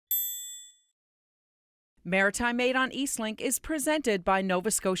Maritime Made on Eastlink is presented by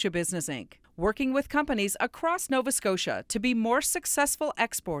Nova Scotia Business Inc., working with companies across Nova Scotia to be more successful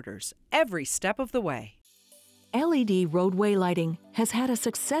exporters every step of the way. LED roadway lighting has had a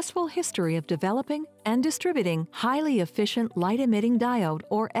successful history of developing and distributing highly efficient light-emitting diode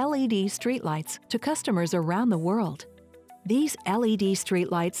or LED streetlights to customers around the world. These LED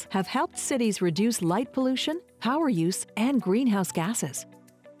streetlights have helped cities reduce light pollution, power use, and greenhouse gases.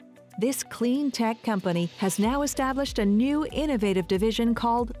 This clean tech company has now established a new innovative division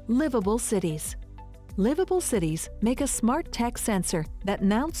called Liveable Cities. Liveable Cities make a smart tech sensor that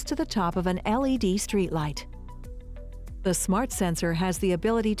mounts to the top of an LED streetlight. The smart sensor has the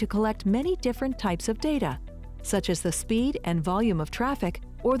ability to collect many different types of data, such as the speed and volume of traffic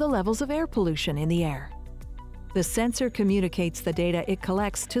or the levels of air pollution in the air. The sensor communicates the data it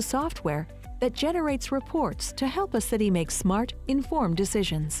collects to software that generates reports to help a city make smart, informed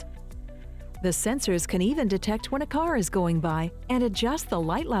decisions. The sensors can even detect when a car is going by and adjust the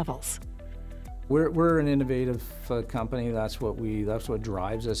light levels. We're an innovative company. That's what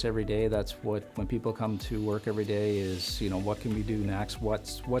drives us every day. That's what, when people come to work every day, is, what can we do next? What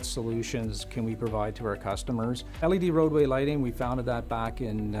solutions can we provide to our customers? LED roadway lighting, we founded that back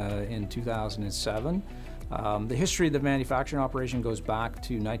in 2007. The history of the manufacturing operation goes back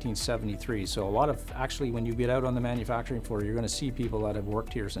to 1973. So actually, when you get out on the manufacturing floor, you're going to see people that have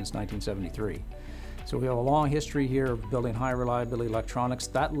worked here since 1973. So we have a long history here of building high reliability electronics.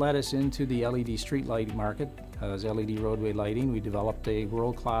 That led us into the LED street light market as LED roadway lighting. We developed a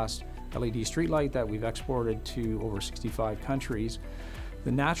world-class LED street light that we've exported to over 65 countries.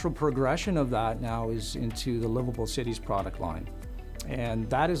 The natural progression of that now is into the Liveable Cities product line. And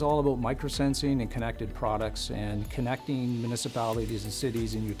that is all about microsensing and connected products and connecting municipalities and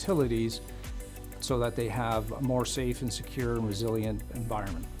cities and utilities so that they have a more safe and secure and resilient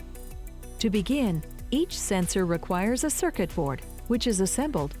environment. To begin, each sensor requires a circuit board, which is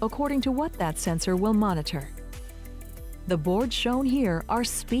assembled according to what that sensor will monitor. The boards shown here are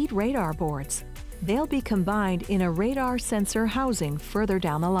speed radar boards. They'll be combined in a radar sensor housing further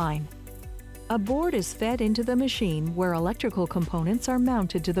down the line. A board is fed into the machine where electrical components are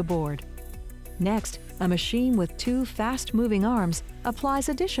mounted to the board. Next, a machine with two fast-moving arms applies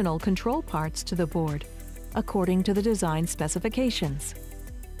additional control parts to the board, according to the design specifications.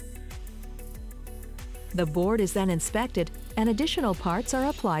 The board is then inspected and additional parts are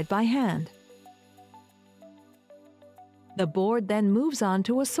applied by hand. The board then moves on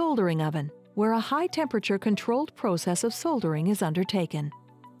to a soldering oven, where a high-temperature controlled process of soldering is undertaken.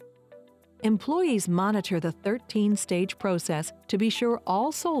 Employees monitor the 13-stage process to be sure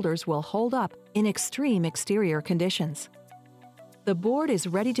all solders will hold up in extreme exterior conditions. The board is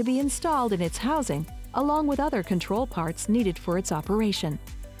ready to be installed in its housing, along with other control parts needed for its operation.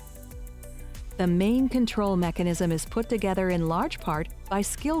 The main control mechanism is put together in large part by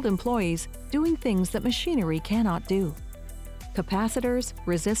skilled employees doing things that machinery cannot do. Capacitors,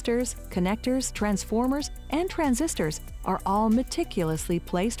 resistors, connectors, transformers, and transistors are all meticulously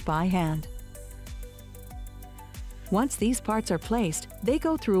placed by hand. Once these parts are placed, they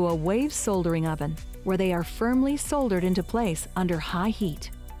go through a wave soldering oven, where they are firmly soldered into place under high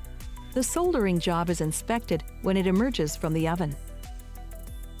heat. The soldering job is inspected when it emerges from the oven.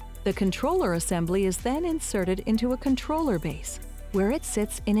 The controller assembly is then inserted into a controller base, where it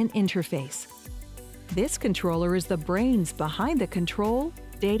sits in an interface. This controller is the brains behind the control,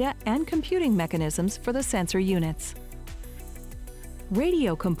 data, and computing mechanisms for the sensor units.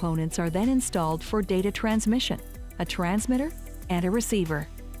 Radio components are then installed for data transmission, a transmitter, and a receiver.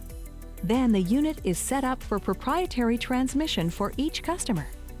 Then the unit is set up for proprietary transmission for each customer.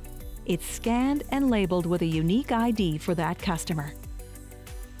 It's scanned and labeled with a unique ID for that customer.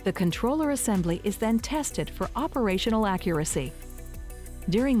 The controller assembly is then tested for operational accuracy.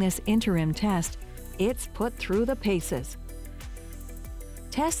 During this interim test, it's put through the paces.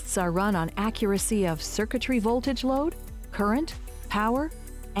 Tests are run on accuracy of circuitry voltage load, current, power,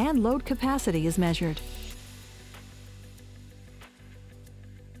 and load capacity is measured.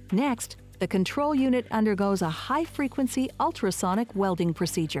 Next, the control unit undergoes a high-frequency ultrasonic welding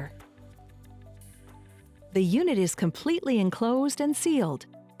procedure. The unit is completely enclosed and sealed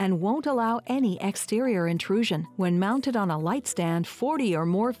and won't allow any exterior intrusion when mounted on a light stand 40 or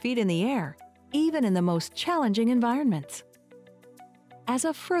more feet in the air, even in the most challenging environments. As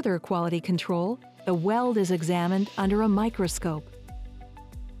a further quality control, the weld is examined under a microscope.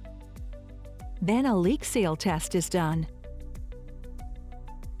 Then a leak seal test is done.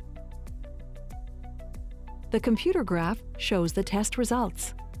 The computer graph shows the test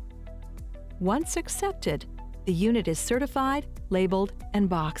results. Once accepted, the unit is certified, labeled, and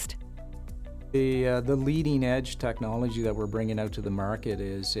boxed. The leading edge technology that we're bringing out to the market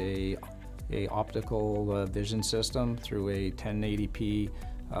is a optical vision system through a 1080p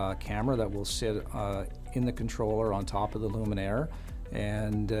camera that will sit in the controller on top of the luminaire,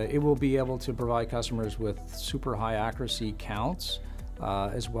 and it will be able to provide customers with super high accuracy counts,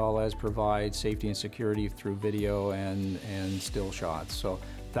 as well as provide safety and security through video and still shots. So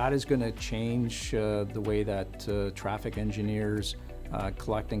that is going to change the way that traffic engineers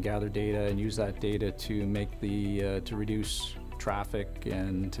collect and gather data and use that data to make to reduce traffic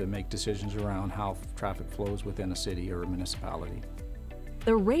and to make decisions around how traffic flows within a city or a municipality.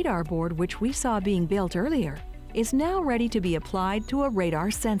 The radar board, which we saw being built earlier, is now ready to be applied to a radar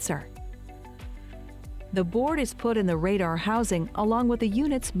sensor. The board is put in the radar housing along with the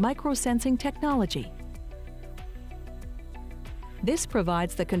unit's microsensing technology. This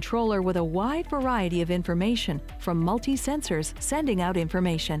provides the controller with a wide variety of information from multi-sensors sending out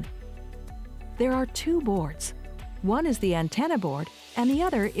information. There are two boards. One is the antenna board, and the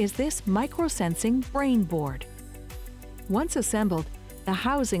other is this microsensing brain board. Once assembled, the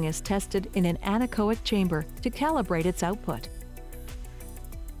housing is tested in an anechoic chamber to calibrate its output.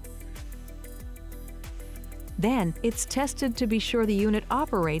 Then, it's tested to be sure the unit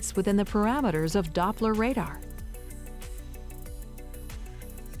operates within the parameters of Doppler radar.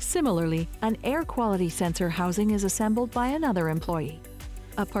 Similarly, an air quality sensor housing is assembled by another employee.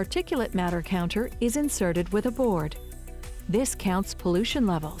 A particulate matter counter is inserted with a board. This counts pollution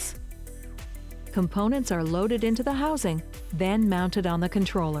levels. Components are loaded into the housing, then mounted on the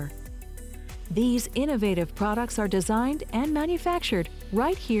controller. These innovative products are designed and manufactured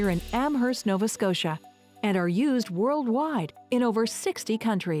right here in Amherst, Nova Scotia, and are used worldwide in over 60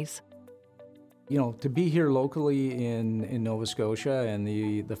 countries. You know, to be here locally in Nova Scotia, and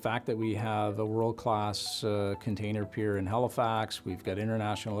the fact that we have a world-class container pier in Halifax, we've got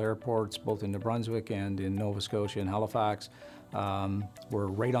international airports both in New Brunswick and in Nova Scotia and Halifax. We're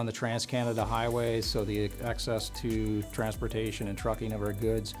right on the Trans-Canada Highway, so the access to transportation and trucking of our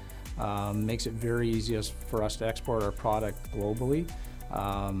goods makes it very easy for us to export our product globally.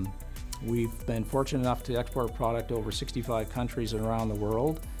 We've been fortunate enough to export product to over 65 countries around the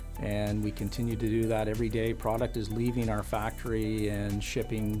world, and we continue to do that every day. Product is leaving our factory and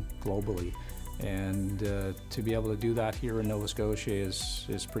shipping globally. And to be able to do that here in Nova Scotia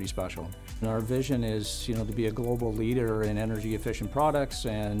is pretty special. And our vision is, you know, to be a global leader in energy efficient products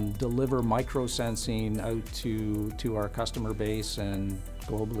and deliver microsensing out to our customer base and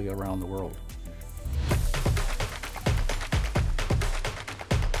globally around the world.